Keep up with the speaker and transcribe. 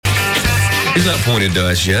He's not pointed to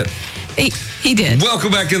us yet. He did.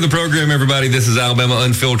 Welcome back to the program, everybody. This is Alabama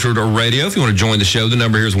Unfiltered Radio. If you want to join the show, the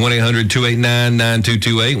number here is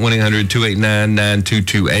 1-800-289-9228,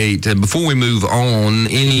 1-800-289-9228. And before we move on,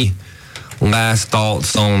 any last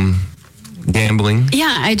thoughts on gambling?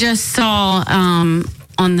 Yeah, I just saw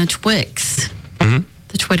on the Twix,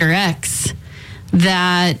 the Twitter X,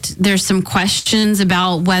 that there's some questions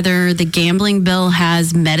about whether the gambling bill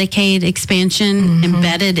has Medicaid expansion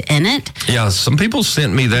embedded in it. Yeah, some people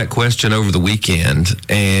sent me that question over the weekend,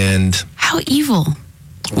 and how evil.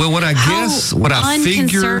 Well, what I figure,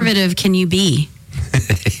 unconservative can you be?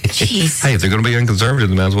 Jeez. Hey, if they're going to be unconservative,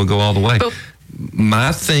 they might as well go all the way.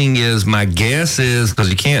 My guess is, because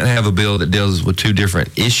you can't have a bill that deals with two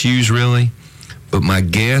different issues, really, but my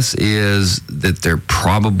guess is that they're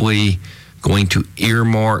probably going to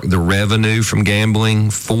earmark the revenue from gambling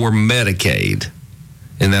for Medicaid.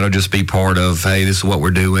 And that'll just be part of, hey, this is what we're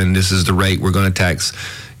doing. This is the rate we're going to tax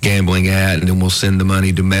gambling at, and then we'll send the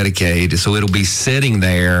money to Medicaid. So it'll be sitting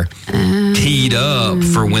there teed up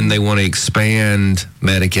for when they want to expand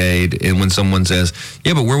Medicaid. And when someone says,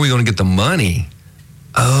 yeah, but where are we going to get the money?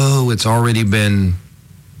 Oh, it's already been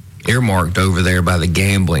earmarked over there by the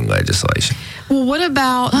gambling legislation. Well, what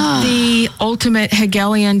about the ultimate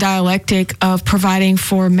Hegelian dialectic of providing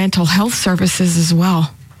for mental health services as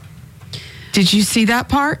well? Did you see that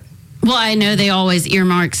part? Well, I know they always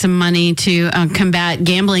earmark some money to combat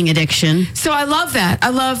gambling addiction. So I love that. I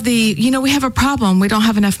love we have a problem. We don't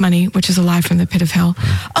have enough money, which is a lie from the pit of hell.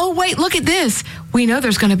 Oh, wait, look at this. We know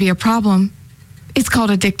there's going to be a problem. It's called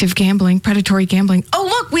addictive gambling, predatory gambling. Oh,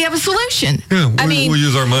 look, we have a solution. Yeah, we'll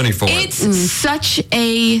use our money for it. It's such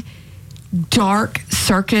a dark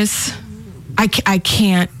circus. I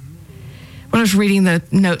can't. When I was reading the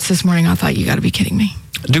notes this morning, I thought, you got to be kidding me.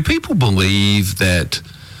 Do people believe that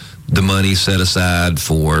the money set aside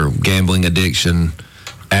for gambling addiction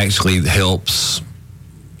actually helps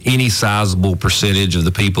any sizable percentage of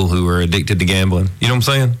the people who are addicted to gambling? You know what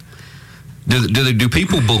I'm saying? Do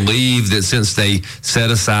people believe that since they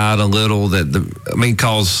set aside a little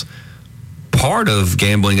because part of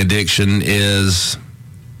gambling addiction is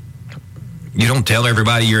you don't tell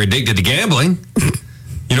everybody you're addicted to gambling.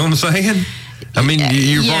 You know what I'm saying? I mean,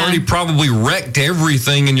 you've already probably wrecked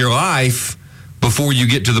everything in your life before you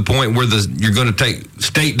get to the point where you're going to take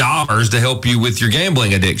state dollars to help you with your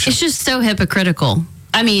gambling addiction. It's just so hypocritical.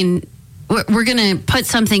 I mean, we're going to put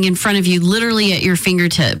something in front of you literally at your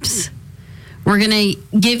fingertips. We're going to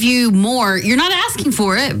give you more. You're not asking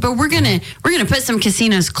for it, but we're going to put some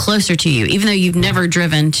casinos closer to you, even though you've never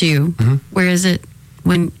driven to, where is it?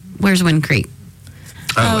 Where's Wind Creek?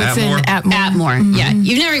 Oh, it's Atmore? in Atmore. Atmore, yeah.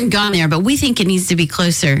 You've never even gone there, but we think it needs to be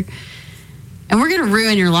closer. And we're going to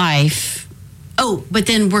ruin your life. Oh, but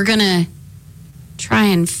then we're going to try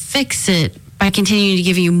and fix it by continuing to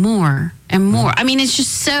give you more and more. I mean, it's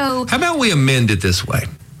just so... How about we amend it this way?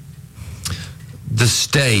 The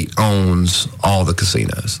state owns all the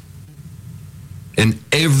casinos. And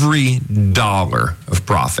every dollar of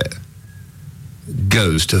profit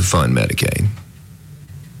goes to fund Medicaid.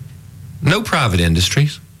 No private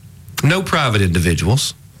industries. No private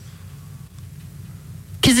individuals.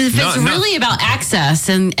 Because if it's really about access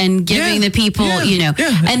and giving the people,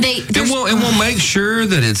 and we'll make sure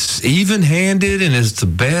that it's even-handed and it's the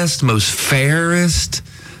best, most fairest.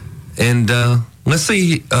 And let's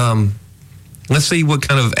see what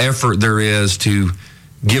kind of effort there is to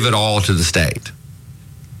give it all to the state.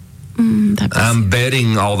 I'm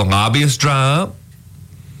betting all the lobbyists dry up.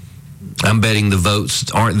 I'm betting the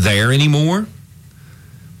votes aren't there anymore.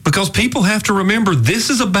 Because people have to remember,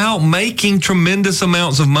 this is about making tremendous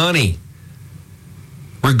amounts of money,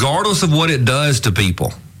 regardless of what it does to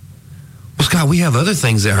people. Well, Scott, we have other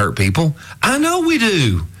things that hurt people. I know we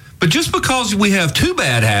do. But just because we have 2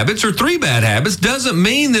 bad habits or 3 bad habits doesn't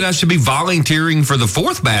mean that I should be volunteering for the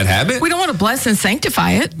 4th bad habit. We don't want to bless and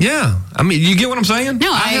sanctify it. Yeah. I mean, you get what I'm saying?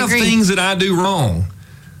 No, I have agree. things that I do wrong.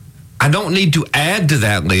 I don't need to add to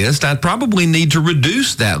that list. I probably need to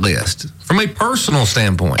reduce that list from a personal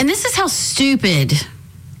standpoint. And this is how stupid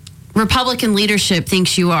Republican leadership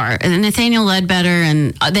thinks you are. And Nathaniel Ledbetter,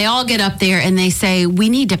 and they all get up there and they say, we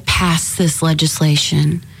need to pass this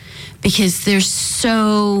legislation because there's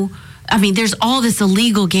all this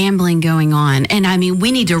illegal gambling going on. And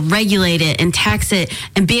we need to regulate it and tax it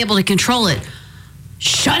and be able to control it.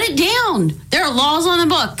 Shut it down. There are laws on the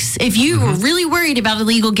books. If you are really worried about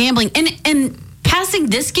illegal gambling, and passing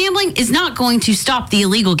this gambling is not going to stop the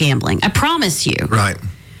illegal gambling. I promise you. Right.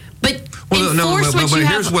 But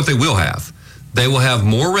here's what they will have. They will have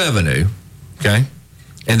more revenue, okay?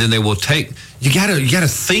 And then they will take, you gotta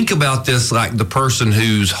think about this like the person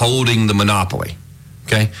who's holding the monopoly,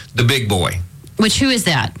 okay? The big boy. Who is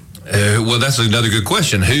that? Well, that's another good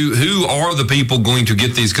question. Who are the people going to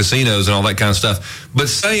get these casinos and all that kind of stuff? But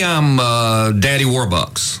say I'm Daddy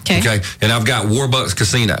Warbucks, okay? And I've got Warbucks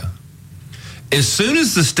Casino. As soon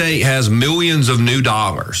as the state has millions of new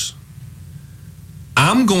dollars,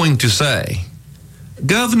 I'm going to say,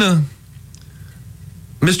 Governor,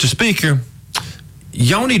 Mr. Speaker,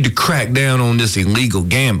 y'all need to crack down on this illegal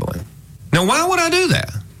gambling. Now, why would I do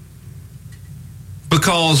that?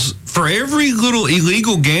 Because for every little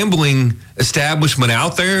illegal gambling establishment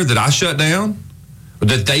out there that I shut down,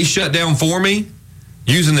 that they shut down for me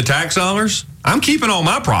using the tax dollars, I'm keeping all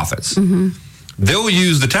my profits. Mm-hmm. They'll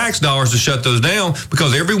use the tax dollars to shut those down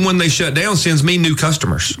because everyone they shut down sends me new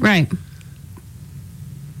customers. Right.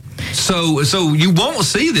 So you won't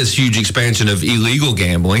see this huge expansion of illegal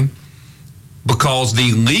gambling because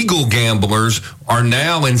the legal gamblers are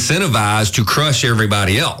now incentivized to crush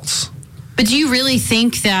everybody else. But do you really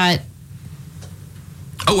think that...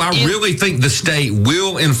 I really think the state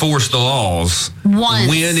will enforce the laws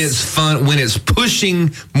when it's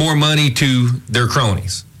pushing more money to their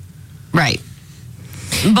cronies. Right.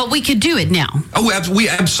 But we could do it now. We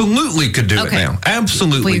absolutely could do it now.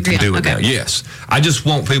 Absolutely could do it now, yes. I just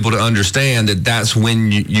want people to understand that that's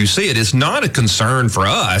when you see it. It's not a concern for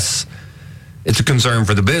us. It's a concern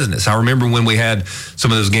for the business. I remember when we had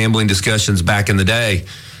some of those gambling discussions back in the day,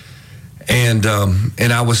 and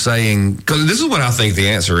I was saying, because this is what I think the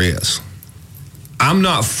answer is. I'm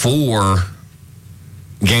not for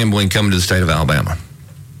gambling coming to the state of Alabama.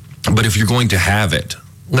 But if you're going to have it,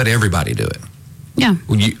 let everybody do it. Yeah.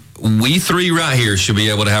 We three right here should be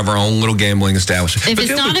able to have our own little gambling establishment. If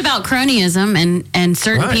it's not about cronyism and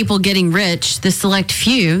certain people getting rich, the select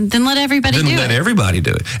few, then let everybody do it. Then let everybody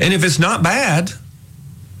do it. And if it's not bad,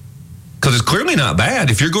 because it's clearly not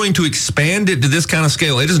bad, if you're going to expand it to this kind of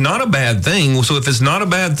scale, it is not a bad thing. So if it's not a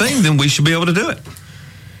bad thing, then we should be able to do it.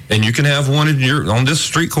 And you can have one on this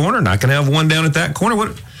street corner, and I can have one down at that corner.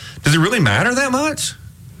 What does it really matter that much?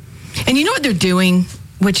 And you know what they're doing,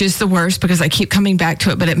 which is the worst, because I keep coming back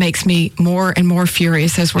to it, but it makes me more and more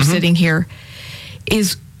furious as we're sitting here,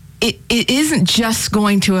 is it isn't just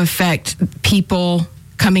going to affect people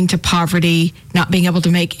coming to poverty, not being able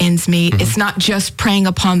to make ends meet. It's not just preying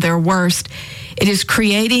upon their worst. It is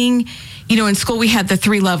creating, in school we had the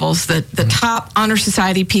three levels, the top honor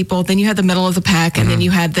society people, then you had the middle of the pack, and then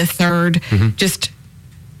you had the third.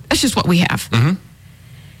 That's just what we have.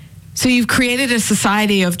 So you've created a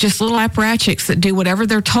society of just little apparatchiks that do whatever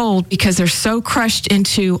they're told because they're so crushed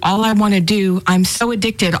into all I want to do. I'm so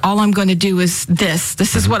addicted. All I'm going to do is this.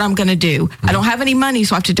 This is what I'm going to do. I don't have any money,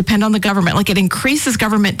 so I have to depend on the government. Like, it increases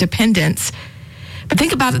government dependence. But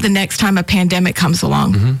think about it the next time a pandemic comes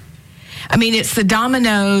along. I mean, it's the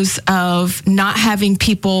dominoes of not having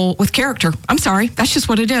people with character. I'm sorry. That's just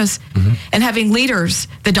what it is. And having leaders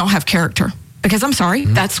that don't have character. Because I'm sorry,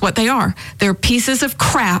 that's what they are. They're pieces of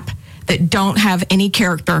crap that don't have any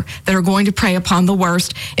character, that are going to prey upon the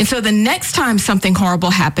worst. And so the next time something horrible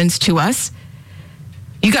happens to us,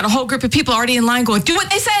 you got a whole group of people already in line going, do what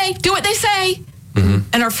they say, do what they say.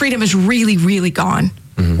 And our freedom is really, really gone.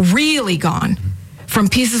 Really gone. From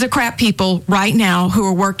pieces of crap people right now who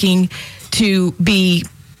are working to be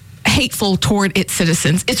hateful toward its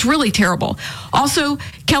citizens. It's really terrible. Also,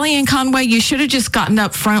 Kellyanne Conway, you should have just gotten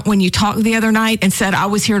up front when you talked the other night and said, I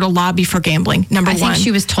was here to lobby for gambling, number one. I think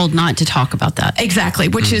she was told not to talk about that. Exactly,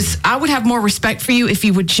 which is, I would have more respect for you if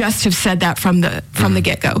you would just have said that from the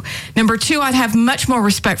get-go. Number two, I'd have much more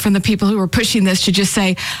respect from the people who are pushing this to just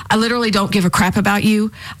say, I literally don't give a crap about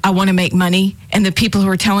you. I want to make money. And the people who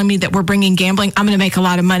are telling me that we're bringing gambling, I'm going to make a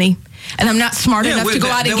lot of money. And I'm not smart enough to go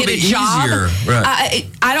out and get a job. Right.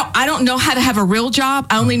 I don't know how to have a real job.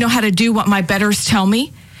 I only know how to do what my betters tell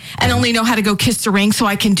me, and only know how to go kiss the ring so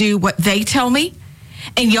I can do what they tell me.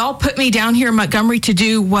 And y'all put me down here in Montgomery to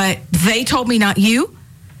do what they told me, not you.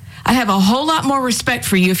 I'd have a whole lot more respect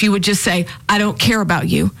for you if you would just say, I don't care about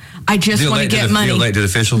you. I just want to get money. Elected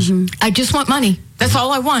officials? I just want money. That's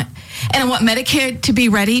all I want. And I want Medicaid to be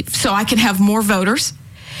ready so I can have more voters.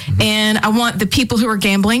 And I want the people who are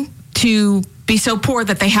gambling to be so poor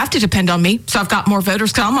that they have to depend on me. So I've got more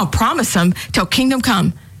voters, because I'm going to promise them till kingdom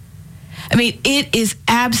come. I mean, it is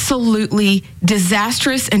absolutely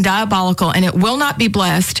disastrous and diabolical, and it will not be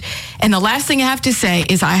blessed. And the last thing I have to say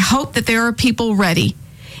is I hope that there are people ready,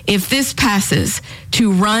 if this passes,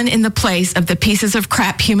 to run in the place of the pieces of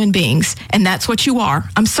crap human beings. And that's what you are.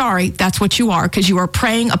 I'm sorry, that's what you are, because you are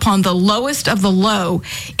preying upon the lowest of the low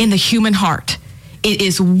in the human heart. It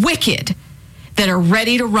is wicked that are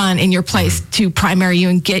ready to run in your place to primary you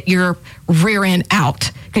and get your rear end out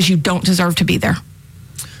because you don't deserve to be there.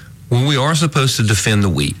 Well, we are supposed to defend the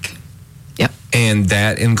weak. Yep. And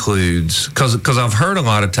that includes, because I've heard a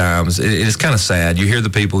lot of times, it's kind of sad. You hear the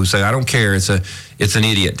people who say, I don't care, it's an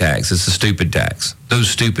idiot tax, it's a stupid tax. Those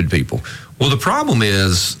stupid people. Well, the problem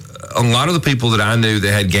is, a lot of the people that I knew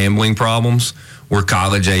that had gambling problems were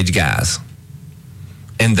college-age guys.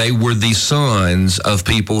 And they were the sons of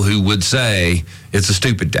people who would say, it's a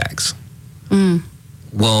stupid tax.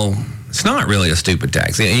 Well, it's not really a stupid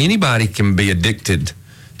tax. Anybody can be addicted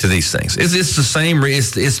to these things. It's the same.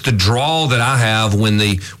 It's the draw that I have when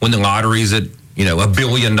the lottery's at $1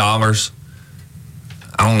 billion. I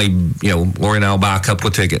only Lori and I'll buy a couple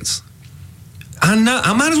of tickets. I know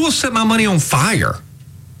I might as well set my money on fire.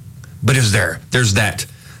 But there's that.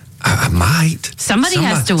 I might. Somebody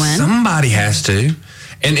has to win. Somebody has to.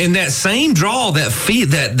 And that same draw, that fee,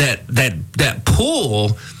 that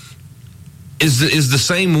pull is the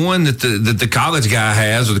same one that the college guy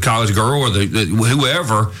has, or the college girl, or the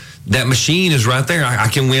whoever. That machine is right there. I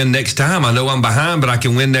can win next time. I know I'm behind, but I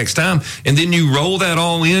can win next time. And then you roll that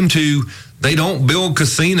all into, they don't build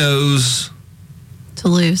casinos to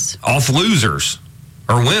lose off losers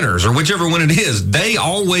or winners or whichever one it is. They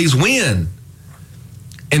always win.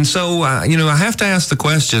 And so, I have to ask the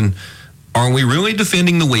question, are we really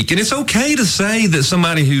defending the weak? And it's okay to say that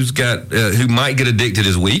somebody who might get addicted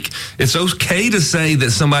is weak. It's okay to say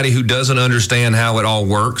that somebody who doesn't understand how it all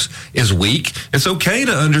works is weak. It's okay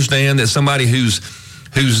to understand that somebody who's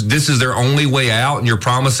this is their only way out, and you're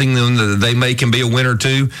promising them that they can be a winner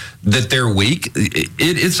too, that they're weak.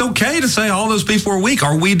 It's okay to say all those people are weak.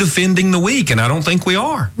 Are we defending the weak? And I don't think we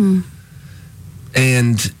are.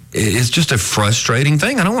 And it's just a frustrating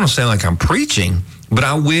thing. I don't want to sound like I'm preaching, but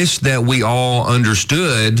I wish that we all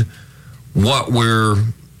understood what we're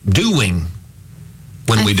doing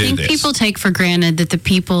when we do this. I think people take for granted that the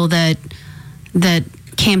people that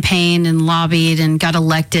campaigned and lobbied and got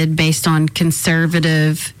elected based on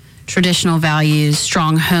conservative, traditional values,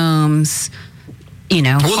 strong homes,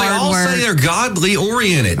 well, hard they all work. say they're godly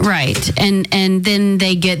oriented. Right. And then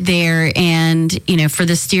they get there and, for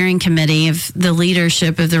the steering committee of the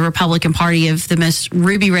leadership of the Republican Party of the most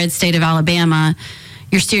ruby red state of Alabama,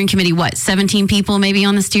 your steering committee, 17 people maybe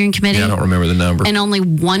on the steering committee? Yeah, I don't remember the number. And only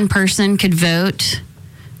one person could vote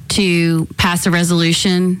to pass a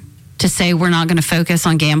resolution to say we're not going to focus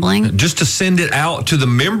on gambling. Just to send it out to the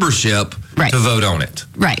membership to vote on it.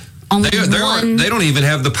 Right. Only one. They don't even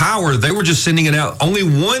have the power. They were just sending it out. Only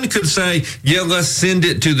one could say, yeah, let's send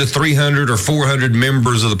it to the 300 or 400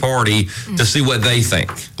 members of the party to see what they think.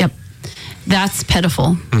 Yep. That's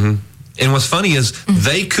pitiful. Mm-hmm. And what's funny is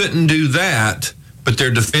they couldn't do that, but they're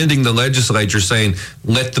defending the legislature saying,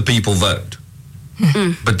 let the people vote.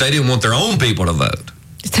 But they didn't want their own people to vote.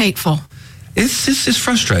 It's hateful. It's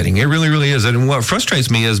frustrating. It really, really is. And what frustrates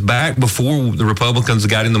me is back before the Republicans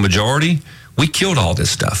got in the majority, we killed all this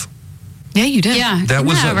stuff. Yeah, you did. Yeah, that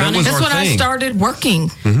was That's our when thing. I started working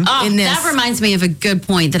in this. That reminds me of a good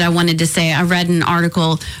point that I wanted to say. I read an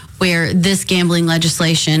article where this gambling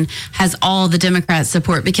legislation has all the Democrats'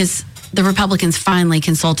 support because the Republicans finally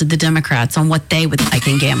consulted the Democrats on what they would like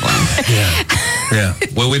in gambling. Yeah.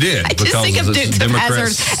 Well, we did. I just think of Dukes of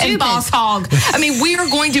Hazzard and Boss Hogg. I mean, we are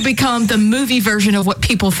going to become the movie version of what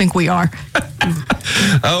people think we are.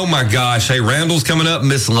 Oh, my gosh. Hey, Randall's coming up.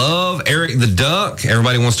 Miss Love, Eric the Duck.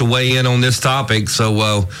 Everybody wants to weigh in on this topic,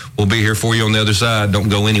 so we'll be here for you on the other side. Don't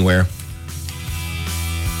go anywhere.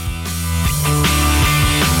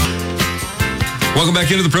 Welcome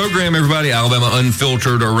back into the program, everybody. Alabama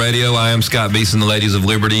Unfiltered Radio. I am Scott Beeson, the Ladies of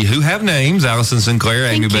Liberty, who have names. Allison Sinclair,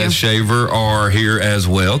 Amy Beth Shaver are here as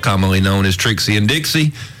well, commonly known as Trixie and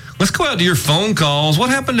Dixie. Let's go out to your phone calls.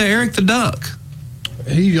 What happened to Eric the Duck?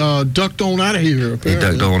 He ducked on out of here, apparently.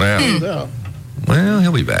 He ducked on out. Yeah. Well,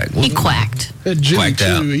 he'll be back. He quacked. Had Jimmy, Quacked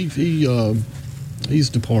too. out. He's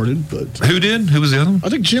departed, but... Who did? Who was the other one? I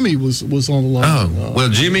think Jimmy was on the line. Oh, well,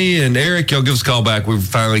 Jimmy and Eric, y'all give us a call back. We've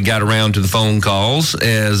finally got around to the phone calls,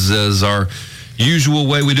 as is our usual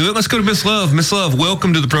way we do it. Let's go to Miss Love. Miss Love,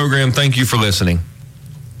 welcome to the program. Thank you for listening.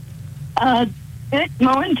 Good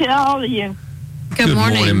morning to all of you. Good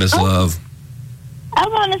morning, Miss Love. I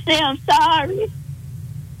want to say I'm sorry.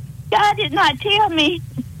 God did not tell me.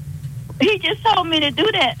 He just told me to do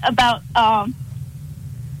that about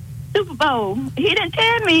Super Bowl. He didn't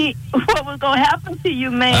tell me what was going to happen to you,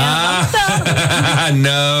 man. I'm sorry.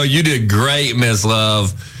 No, you did great, Miss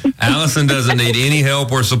Love. Allison doesn't need any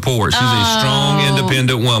help or support. She's a strong,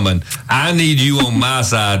 independent woman. I need you on my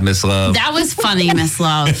side, Miss Love. That was funny, Miss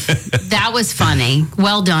Love. That was funny.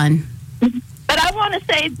 Well done. But I want want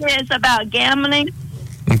to say this about gambling.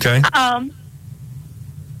 Okay.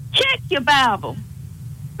 Check your Bible.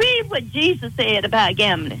 Read what Jesus said about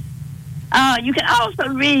gambling. You can also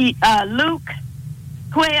read Luke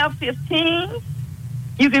 12:15.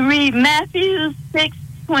 You can read Matthew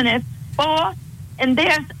 6:24, and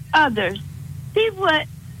there's others. See what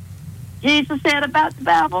Jesus said about the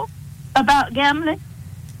Bible, about gambling,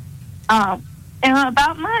 and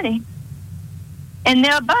about money, and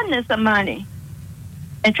the abundance of money,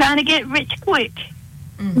 and trying to get rich quick.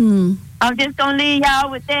 Mm. I'm just going to leave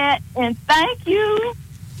y'all with that, and thank you.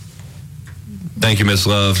 Thank you, Miss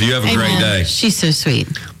Love. You have a great day. She's so sweet.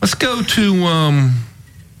 Let's go to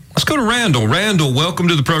Randall. Randall, welcome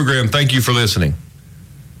to the program. Thank you for listening.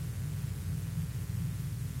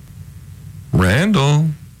 Randall.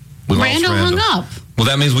 Randall hung up. Well,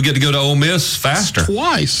 that means we get to go to Ole Miss faster.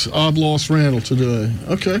 Twice I've lost Randall today.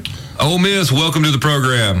 Okay. Ole Miss, welcome to the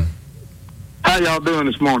program. How y'all doing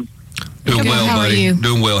this morning? Doing well, How are buddy. you?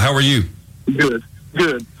 Doing well. How are you? Good.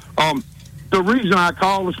 The reason I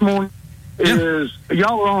called this morning is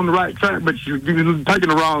y'all are on the right track, but you're taking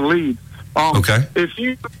the wrong lead. Okay. If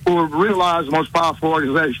you would realize the most powerful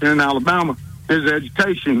organization in Alabama is the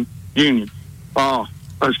Education Union.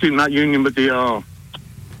 Excuse me, not union, but the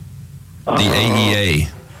AEA.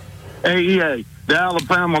 AEA, the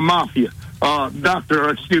Alabama Mafia.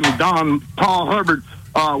 Don Paul Hubbard.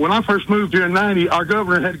 When I first moved here in '90, our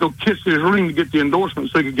governor had to go kiss his ring to get the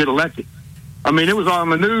endorsement so he could get elected. I mean, it was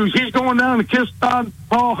on the news. He's going down to kiss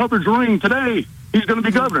Paul Hubbard's ring today. He's going to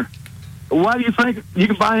be governor. Why do you think you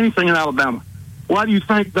can buy anything in Alabama? Why do you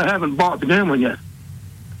think they haven't bought the gambling yet?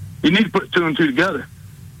 You need to put two and two together.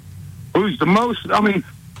 Who's the most? I mean,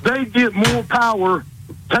 they get more power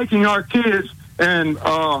taking our kids and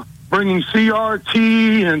bringing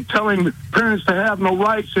CRT and telling parents to have no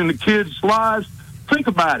rights in the kids' lives. Think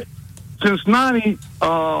about it. Since '90,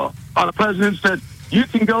 our president said, you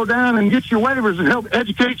can go down and get your waivers and help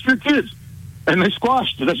educate your kids. And they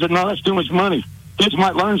squashed it. They said, no, that's too much money. Kids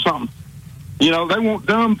might learn something. You know, they want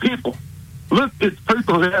dumb people. Look at the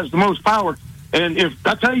people who has the most power. And if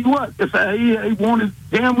I tell you what, if the AEA wanted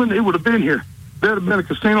gambling, it would have been here. There'd have been a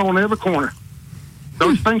casino on every corner.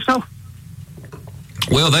 Don't you think so?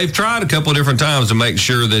 Well, they've tried a couple of different times to make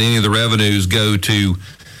sure that any of the revenues go to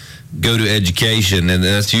education, and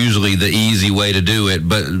that's usually the easy way to do it.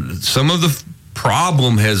 But some of the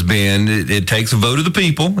problem has been it takes a vote of the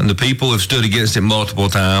people, and the people have stood against it multiple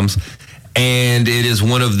times. And it is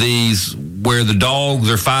one of these where the dogs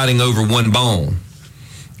are fighting over one bone.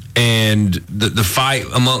 And the fight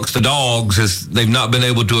amongst the dogs is they've not been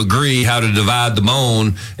able to agree how to divide the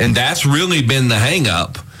bone. And that's really been the hang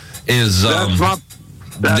up is them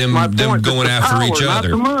going after each other. Not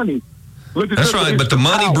the money. That's right, but the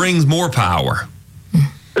money brings more power.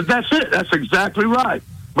 That's it. That's exactly right.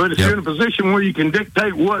 But if you're in a position where you can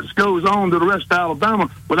dictate what goes on to the rest of Alabama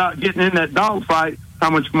without getting in that dogfight, how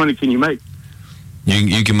much money can you make?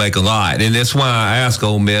 You can make a lot. And that's why I ask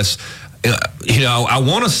Ole Miss, I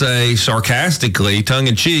want to say sarcastically,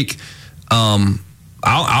 tongue-in-cheek,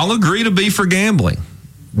 I'll agree to be for gambling.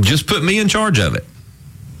 Just put me in charge of it.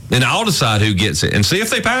 And I'll decide who gets it and see if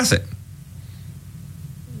they pass it.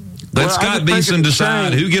 Let Scott Beeson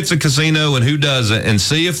decide who gets a casino and who doesn't, and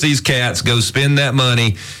see if these cats go spend that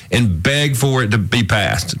money and beg for it to be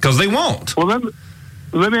passed, because they won't. Well,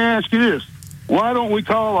 let me ask you this. Why don't we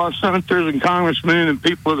call our senators and congressmen and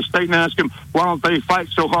people of the state and ask them, why don't they fight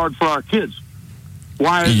so hard for our kids?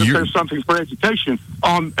 Why isn't there something for education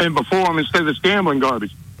and before them instead of this gambling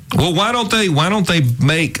garbage? Well, why don't they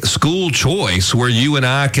make school choice where you and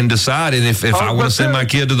I can decide? And if I want to send my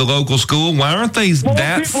kid to the local school, why aren't they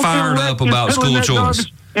that fired up about school choice?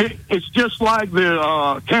 It's just like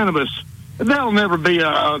the cannabis. That'll never be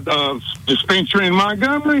a dispensary in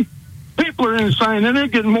Montgomery. People are insane, and they're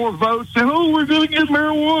getting more votes than, we're going to get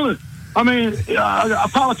marijuana. I mean, a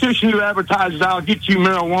politician who advertises, I'll get you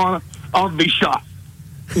marijuana, ought to be shot.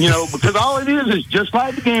 Because all it is just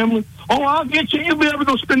like the gambling. I'll get you. You'll be able to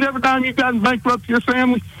go spend every dime you've got and bankrupt your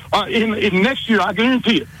family. In next year, I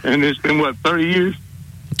guarantee it. And it's been, 30 years?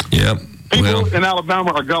 Yep. People in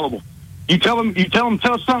Alabama are gullible. You tell them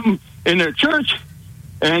something in their church,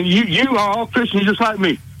 and you are all Christians just like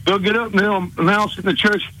me. They'll get up and they'll announce it in the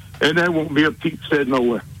church, and there won't be a peep said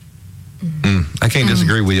nowhere. I can't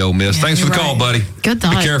disagree with you, Ole Miss. Thanks for the call, buddy. Good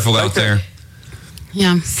thought. Be careful out there.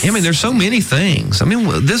 Yeah. I mean, there's so many things. I mean,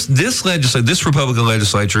 this Republican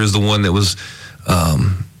legislature is the one that was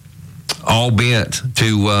all bent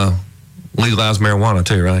to legalize marijuana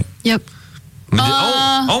too, right? Yep.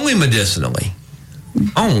 Only medicinally.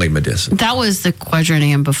 Only medicinal. That was the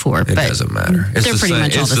quadrennium before, It but doesn't matter. It's they're the pretty same,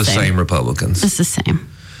 much all it's the the same. same Republicans. It's the same.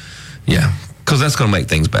 Yeah, because that's going to make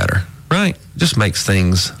things better, right? Just makes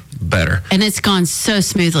things better. And it's gone so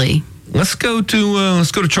smoothly. Let's go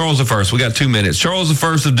to Charles the First. We got 2 minutes. Charles the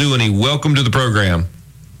First of Dewey, welcome to the program.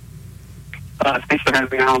 Thanks for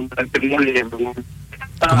having me on. Good morning, everyone.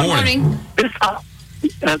 Good morning. This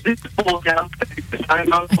boils down to the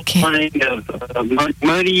same old thing of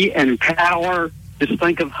money and power. Just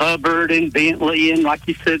think of Hubbard and Bentley and, like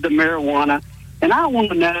you said, the marijuana. And I want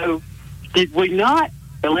to know, did we not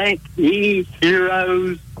elect any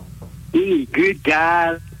heroes, any good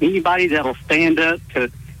guys, anybody that'll stand up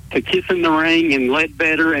to Kiss in the Ring and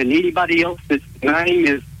Ledbetter and anybody else that's name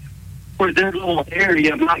is where their little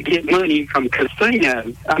area might get money from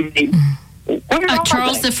casinos? I mean,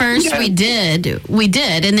 Charles the First, we did,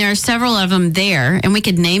 and there are several of them there, and we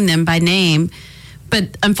could name them by name.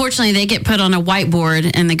 But unfortunately, they get put on a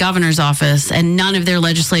whiteboard in the governor's office, and none of their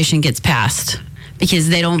legislation gets passed because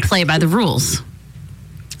they don't play by the rules.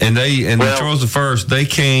 And Charles the First, they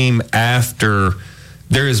came after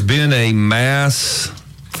there has been a mass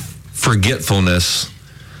forgetfulness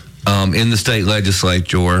in the state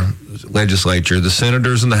legislature. The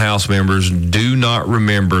senators and the House members do not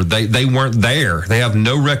remember. They weren't there. They have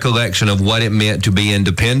no recollection of what it meant to be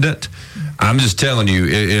independent. I'm just telling you,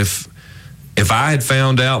 if I had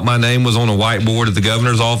found out my name was on a whiteboard at the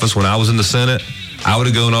governor's office when I was in the Senate, I would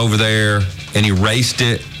have gone over there and erased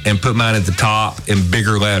it and put mine at the top in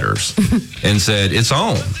bigger letters and said, it's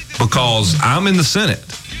on, because I'm in the Senate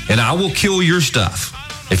and I will kill your stuff.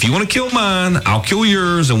 If you want to kill mine, I'll kill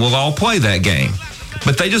yours, and we'll all play that game.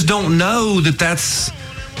 But they just don't know that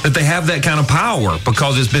they have that kind of power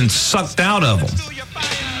because it's been sucked out of them.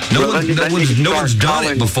 No one's done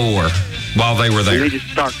it before while they were there.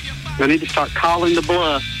 They need to start calling the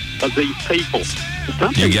bluff of these people.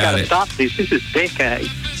 Something's got to stop this. This is decades.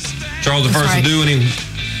 Charles the First of Dewey.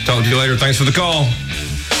 Talk to you later. Thanks for the call.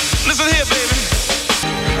 Listen here, baby.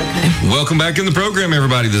 Welcome back in the program,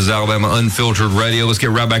 everybody. This is Alabama Unfiltered Radio. Let's get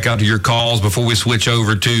right back out to your calls before we switch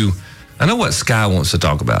over to, I know what Sky wants to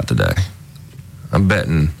talk about today. I'm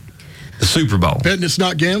betting the Super Bowl. Betting it's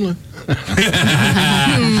not gambling.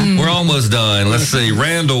 We're almost done. Let's see.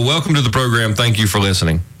 Randall, welcome to the program. Thank you for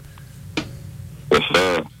listening. Yes,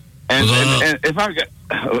 sir. And if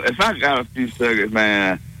I got a few seconds,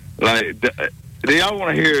 man, like, do y'all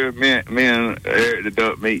want to hear me and Eric the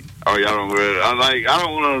Duck meet? Or y'all don't really? I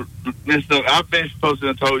don't want to mess up. I've been supposed to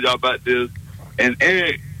have told y'all about this. And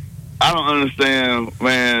Eric, I don't understand,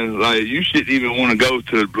 man. Like, you shouldn't even want to go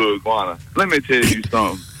to the Blue Iguana. Let me tell you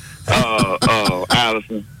something,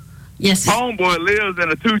 Allison. Yes. Homeboy lives in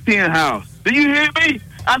a 210 house. Do you hear me?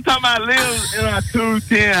 I'm talking about lives in a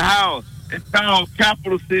 210 house. It's called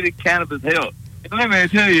Capital City Cannabis Health. And let me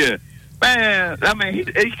tell you, man, I mean,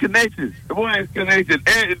 he's connected. The boy is connected.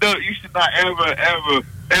 Eric the Duck, you should not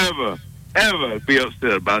ever be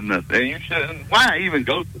upset about nothing. And you shouldn't. Why even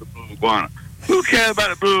go to the Blue Iguana? Who cares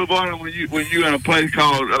about the Blue Iguana when you're in a place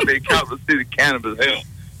called Capital City Cannabis Health?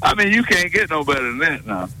 I mean, you can't get no better than that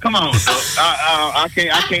now. Come on, Duck. I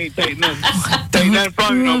can't take nothing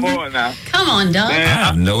from you no more now. Come on, Doug. I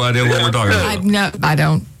have no idea what we're talking about. I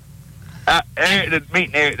don't.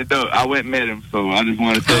 Meeting Eric the Duck, I went and met him, so I just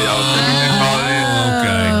want to tell y'all.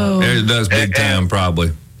 Okay. Eric the Duck's big time,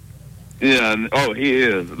 probably. Yeah. Oh, he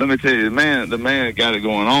is. Let me tell you, the man got it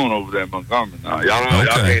going on over there in Montgomery now. Y'all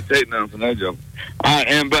can't take nothing from that joke. All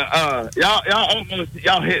right, but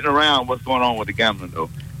y'all hitting around what's going on with the gambling though.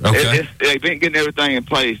 Okay. They've been getting everything in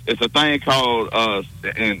place. It's a thing called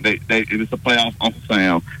and it's a playoff on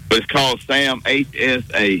SAM, but it's called SAM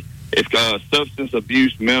HSA. It's Substance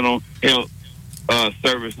Abuse Mental Health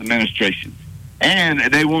Service Administration, and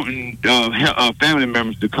they wanting family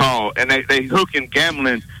members to call, and they hooking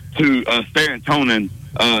gambling to serotonin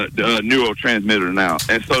neurotransmitter now,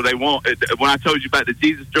 and so they want. When I told you about the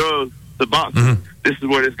Jesus drugs, Suboxone, this is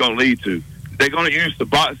what it's going to lead to. They're going to use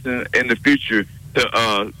Suboxone in the future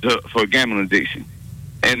for gambling addiction,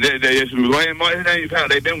 and they've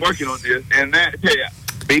been working on this, and that.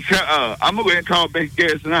 Because I'm gonna go ahead and call Becky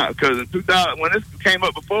Garrison out, because in 2000, when this came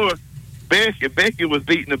up before, Becky was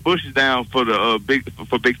beating the bushes down for the big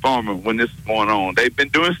pharma when this was going on. They've been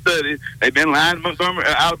doing studies. They've been lying in Montgomery,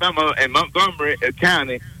 Alabama, and Montgomery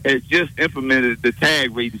County has just implemented the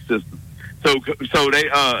tag reading system. So they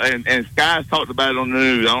and Sky's talked about it on the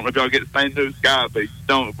news. I don't know if y'all get the same news, Sky, but if you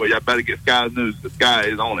don't, but y'all better get Sky's news. The Sky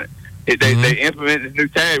is on it. They implemented the new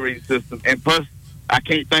tag reading system, and plus, I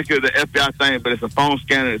can't think of the FBI thing, but it's a phone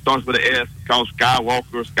scanner that starts with an S. It's called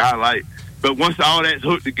Skywalker or Skylight. But once all that's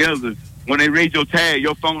hooked together, when they read your tag,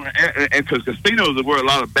 your phone, and because casinos is where a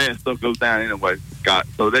lot of bad stuff goes down anyway, Scott.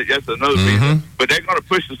 So that's another reason. But they're going to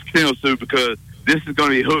push the casinos through because this is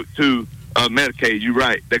going to be hooked to Medicaid. You're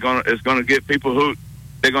right. It's going to get people hooked.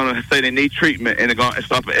 They're going to say they need treatment, and they're going to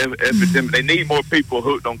stop an epidemic. They need more people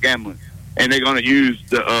hooked on gambling, and they're going to use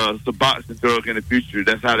the Suboxone drug in the future.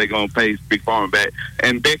 That's how they're going to pay Big Pharma back.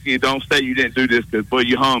 And Becky, don't say you didn't do this because, boy,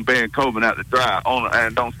 you hung Baron Corbin out to dry.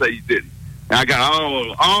 And don't say you didn't. And I got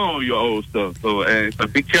all your old stuff. So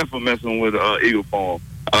be careful messing with Eagle Farm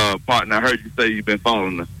partner. I heard you say you've been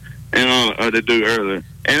following them, and the dude earlier.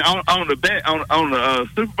 And on the bet on the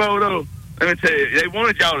Super Bowl though, let me tell you, they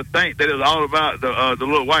wanted y'all to think that it was all about the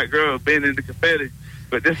little white girl being in the confetti,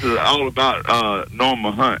 but this is all about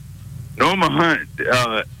Norma Hunt. Norma Hunt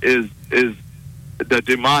is the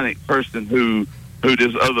demonic person who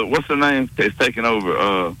this other, what's her name, is taking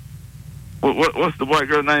over. What's the white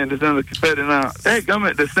girl name that's in the confetti now?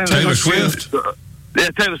 Taylor Swift. Yeah,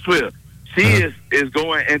 Taylor Swift. She is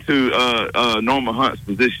going into Norma Hunt's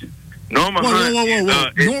position. Norman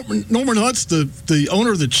Hunt's the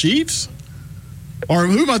owner of the Chiefs? Or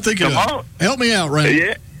who am I thinking of? Help me out,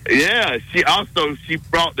 Randy. Yeah. She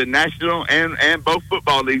brought the national and both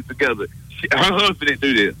football leagues together. Her husband didn't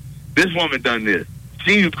do this. This woman done this.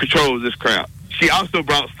 She controls this crowd. She also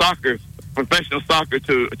brought professional soccer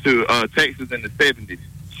to Texas in the 70s.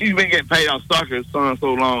 She's been getting paid on soccer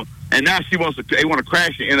so long, and now they want to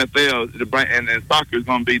crash the NFL, and soccer is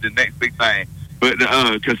going to be the next big thing. But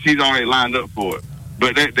because she's already lined up for it.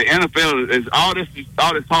 But the NFL is all this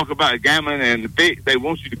talk about gambling and they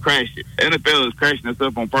want you to crash it. The NFL is crashing this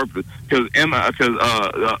up on purpose because they're going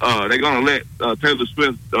to let Taylor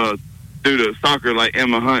Swift do the soccer like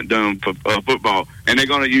Emma Hunt done for football, and they're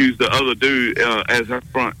going to use the other dude as her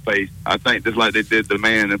front face. I think just like they did the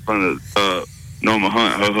man in front of Norma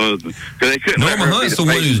Hunt, her husband. They couldn't. Norma Hunt's the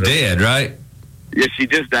one who's dead, right? Yeah, she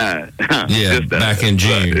just died. Back in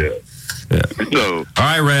June. Right, So, all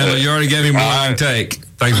right, Randall, you already gave me my long take.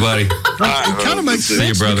 Thanks, buddy. It kind of makes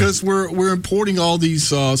sense because we're importing all these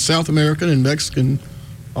South American and Mexican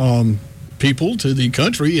people to the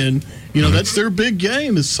country, and that's their big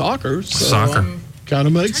game is soccer. So, soccer kind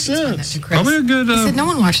of makes sense. Probably a good. He said no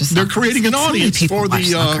one watches soccer. They're creating an audience for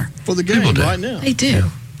the game right now. They do. Yeah.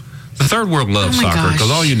 The third world loves soccer because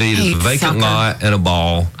all you need is a vacant lot and a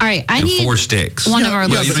ball. All right, I need 4 sticks. One of our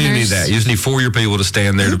listeners. You don't even need that. You just need 4 of your people to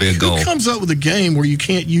stand there to be a goal. Who comes up with a game where you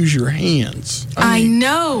can't use your hands? I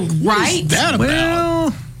know, right? What is that about?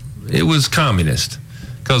 Well, it was communist.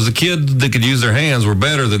 Because the kids that could use their hands were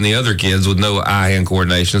better than the other kids with no eye-hand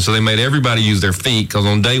coordination. So they made everybody use their feet. Because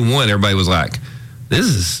on day one, everybody was like, "This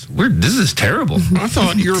is terrible." I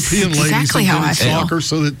thought European ladies exactly how I feel. Soccer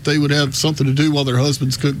so that they would have something to do while their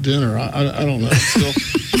husbands cook dinner. I don't know. Still,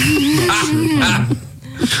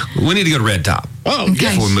 we need to go to Red Top.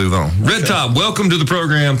 Okay. Before we move on. Red Top, welcome to the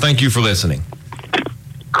program. Thank you for listening.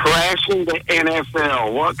 Crashing the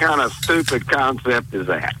NFL. What kind of stupid concept is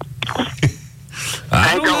that?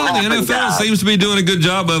 I don't know. The NFL seems to be doing a good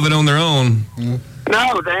job of it on their own.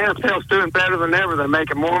 No, the NFL's doing better than ever. They're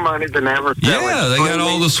making more money than ever. Yeah, they got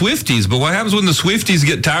all the Swifties. But what happens when the Swifties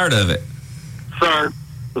get tired of it? Sir,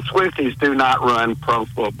 the Swifties do not run pro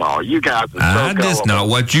football. You guys are so That's not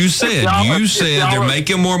what you said. You said they're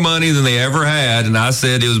making more money than they ever had, and I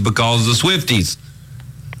said it was because of the Swifties.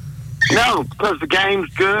 No, because the game's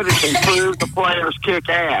good. It improves the players kick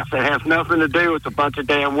ass. It has nothing to do with a bunch of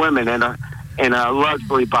damn women in a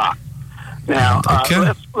luxury box. Now,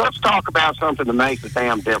 let's talk about something that makes a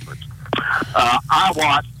damn difference. I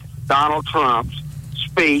watched Donald Trump's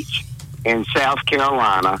speech in South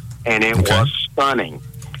Carolina, and it was stunning.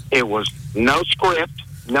 It was no script,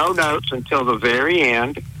 no notes until the very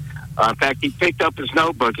end. In fact, he picked up his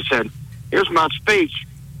notebook and said, "Here's my speech.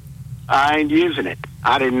 I ain't using it.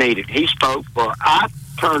 I didn't need it." He spoke I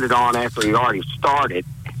turned it on after he already started,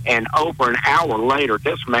 and over an hour later,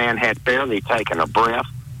 this man had barely taken a breath.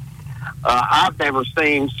 I've never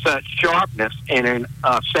seen such sharpness in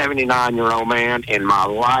a 79-year-old man in my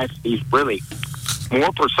life. He's really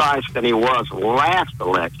more precise than he was last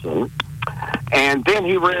election. And then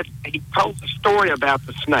he told the story about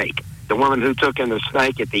the snake, the woman who took in the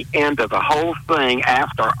snake at the end of the whole thing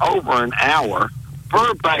after over an hour,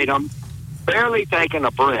 verbatim, barely taking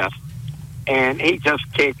a breath. And he just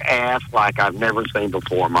kicked ass like I've never seen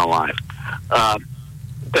before in my life.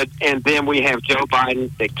 And then we have Joe Biden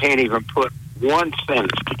that can't even put one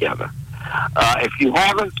sentence together. If you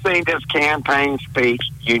haven't seen this campaign speech,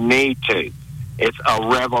 you need to. It's a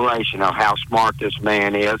revelation of how smart this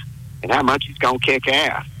man is and how much he's going to kick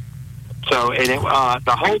ass. So,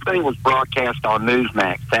 the whole thing was broadcast on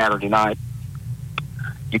Newsmax Saturday night.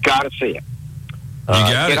 You got to see it.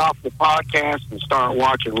 Get off the podcast and start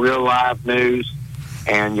watching real live news,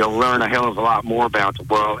 and you'll learn a hell of a lot more about the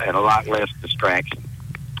world and a lot less distraction.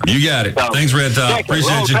 You got it. So, thanks, Red Top.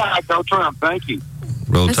 Appreciate you. Tide, go Trump. Thank you.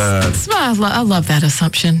 Roll Tide. I love that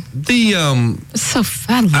assumption. I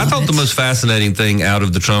thought the most fascinating thing out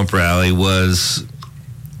of the Trump rally was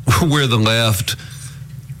where the left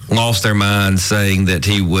lost their minds, saying that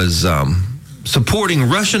he was supporting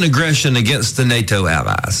Russian aggression against the NATO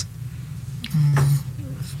allies.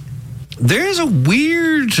 There's a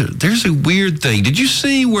weird thing. Did you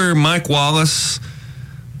see where Mike Wallace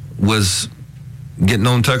was getting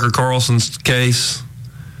on Tucker Carlson's case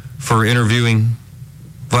for interviewing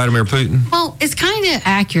Vladimir Putin? Well, it's kind of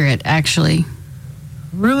accurate, actually.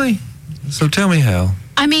 Really? So tell me how.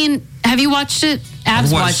 I mean, have you watched it?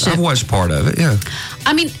 Ab's watched it. I've watched part of it, yeah.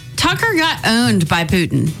 I mean, Tucker got owned by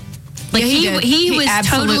Putin. Like, he was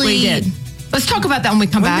absolutely totally... did. Let's talk about that when we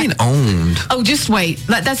come back. What do you mean owned? Oh, just wait.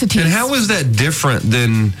 That's a tease. And how is that different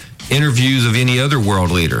than interviews of any other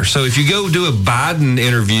world leader? So if you go do a Biden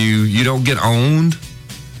interview, you don't get owned?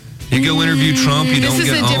 You go interview Trump, you don't get owned? This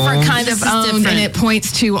is a different kind of owned, and it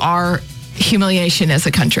points to our humiliation as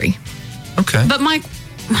a country. Okay. But Mike...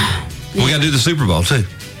 We got to do the Super Bowl, too.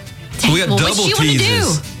 So we got double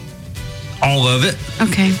teases. All of it.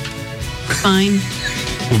 Okay. Fine.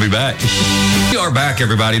 We'll be back. We are back,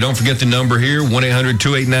 everybody. Don't forget the number here,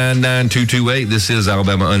 1-800-289-9228. This is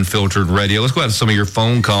Alabama Unfiltered Radio. Let's go out to some of your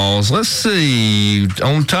phone calls. Let's see.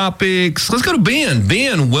 On topics. Let's go to Ben.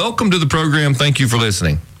 Ben, welcome to the program. Thank you for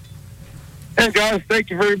listening. Hey, guys. Thank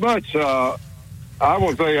you very much. I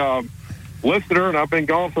was a listener, and I've been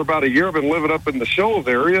gone for about a year. I've been living up in the Shoals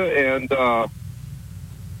area, and the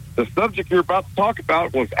subject you're about to talk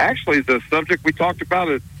about was actually the subject we talked about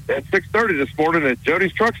at 6:30 this morning at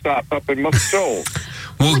Jody's truck stop up in Muscle Shoals.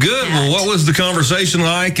 Well, good. Well, what was the conversation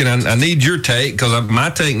like? And I need your take, because my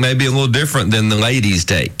take may be a little different than the ladies'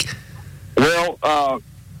 take. Well,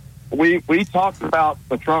 we talked about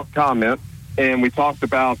the Trump comment, and we talked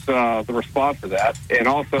about the response to that, and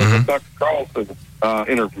also the Tucker Carlson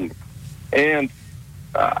interview. And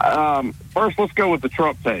first, let's go with the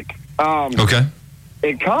Trump take. Okay.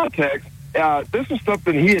 In context, this is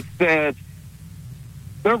something he had said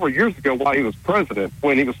several years ago while he was president,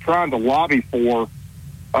 when he was trying to lobby for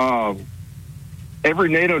every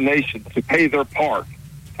NATO nation to pay their part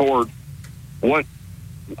toward what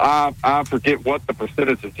I forget what the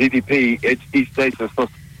percentage of GDP each nation is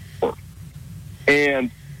supposed to support.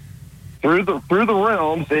 And through the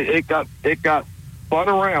realms, it got spun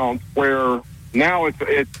around where now it's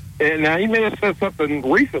and now he may have said something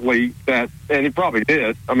recently that, and he probably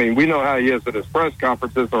did. I mean, we know how he is at his press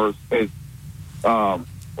conferences or his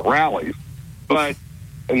rallies, but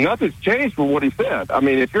nothing's changed from what he said. I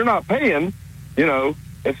mean, if you're not paying,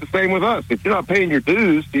 it's the same with us. If you're not paying your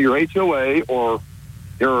dues to your HOA or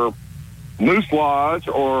your Moose Lodge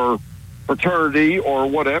or fraternity or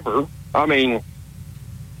whatever, I mean,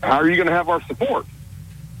 how are you going to have our support?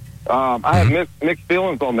 I have mixed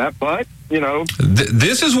feelings on that, but,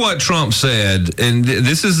 This is what Trump said, and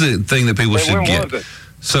this is the thing that people should get. Was it?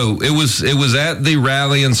 So it was at the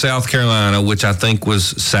rally in South Carolina, which I think was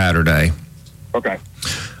Saturday. Okay.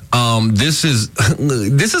 This is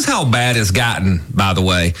how bad it's gotten, by the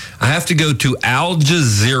way. I have to go to Al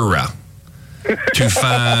Jazeera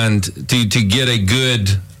to get a good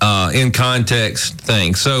in context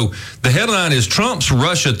thing. So the headline is Trump's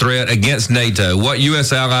Russia threat against NATO, what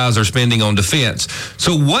U.S. allies are spending on defense.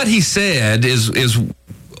 So what he said is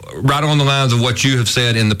right on the lines of what you have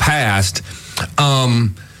said in the past.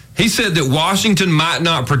 He said that Washington might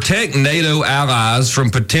not protect NATO allies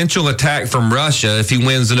from potential attack from Russia if he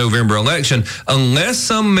wins the November election unless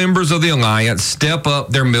some members of the alliance step up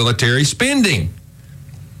their military spending.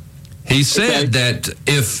 He said that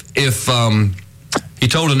if he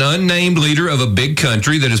told an unnamed leader of a big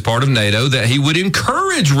country that is part of NATO that he would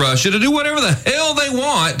encourage Russia to do whatever the hell they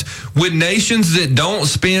want with nations that don't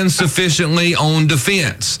spend sufficiently on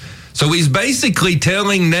defense. So he's basically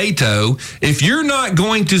telling NATO, if you're not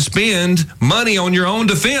going to spend money on your own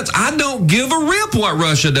defense, I don't give a rip what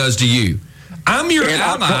Russia does to you. I'm your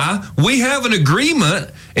ally. We have an agreement,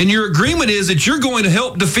 and your agreement is that you're going to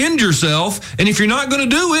help defend yourself, and if you're not going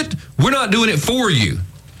to do it, we're not doing it for you.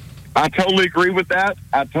 I totally agree with that.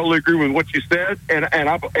 I totally agree with what you said,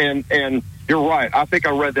 and you're right. I think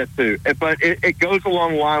I read that too. But it goes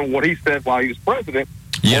along the line with what he said while he was president.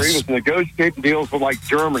 Yes. Where he was negotiating deals with like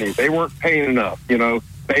Germany. They weren't paying enough,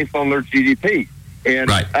 based on their GDP.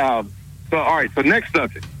 And right. So all right. So next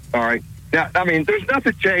subject. All right. Now, I mean, there's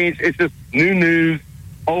nothing changed. It's just new news,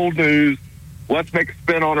 old news, let's make a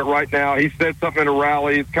spin on it right now. He said something in a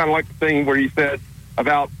rally. It's kind of like the thing where he said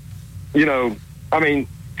about,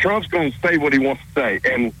 Trump's going to say what he wants to say,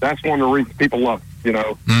 and that's one of the reasons people love him,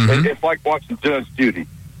 Mm-hmm. It's like watching Judge Judy.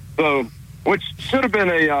 So, which should have been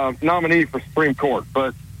a nominee for Supreme Court,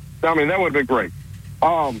 but, that would have been great.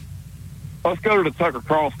 Let's go to the Tucker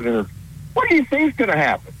Carlson interview. What do you think is going to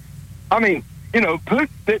happen? Putin's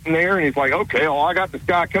sitting there, and he's like, okay, well, I got this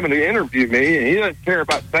guy coming to interview me, and he doesn't care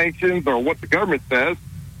about sanctions or what the government says.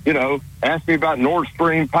 Ask me about Nord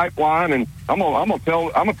Stream pipeline, and I'm gonna tell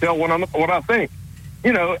what I think.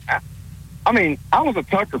 I was a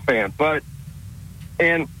Tucker fan,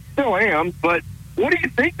 and still am. But what do you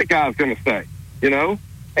think the guy's going to say? And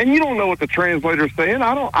you don't know what the translator's saying.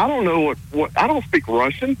 I don't know what I don't speak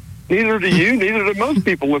Russian. Neither do you. Neither do most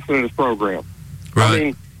people listening to this program.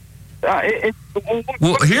 Right.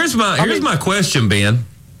 Here's my question, Ben.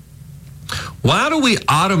 Why do we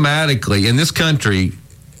automatically in this country,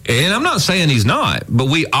 and I'm not saying he's not, but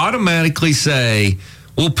we automatically say,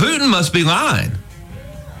 well, Putin must be lying.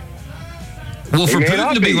 Well, for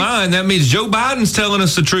Putin to be lying, that means Joe Biden's telling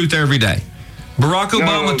us the truth every day. Barack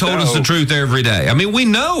Obama told us the truth every day. We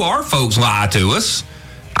know our folks lie to us.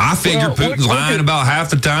 I figure Putin's lying about half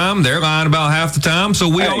the time. They're lying about half the time. So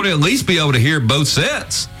we ought to at least be able to hear both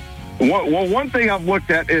sets. Well, one thing I've looked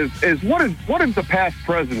at is what has the past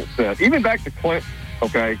president said? Even back to Clinton,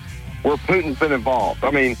 okay, where Putin's been involved.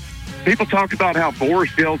 People talk about how Boris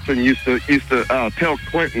Yeltsin used to tell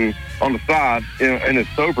Clinton on the side in his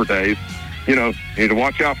sober days, you need to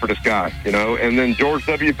watch out for this guy, and then George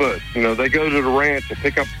W. Bush, they go to the ranch and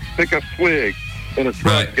pick up twigs in a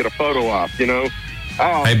truck and get a photo op,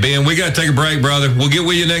 Hey, Ben, we got to take a break, brother. We'll get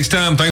with you next time. Thanks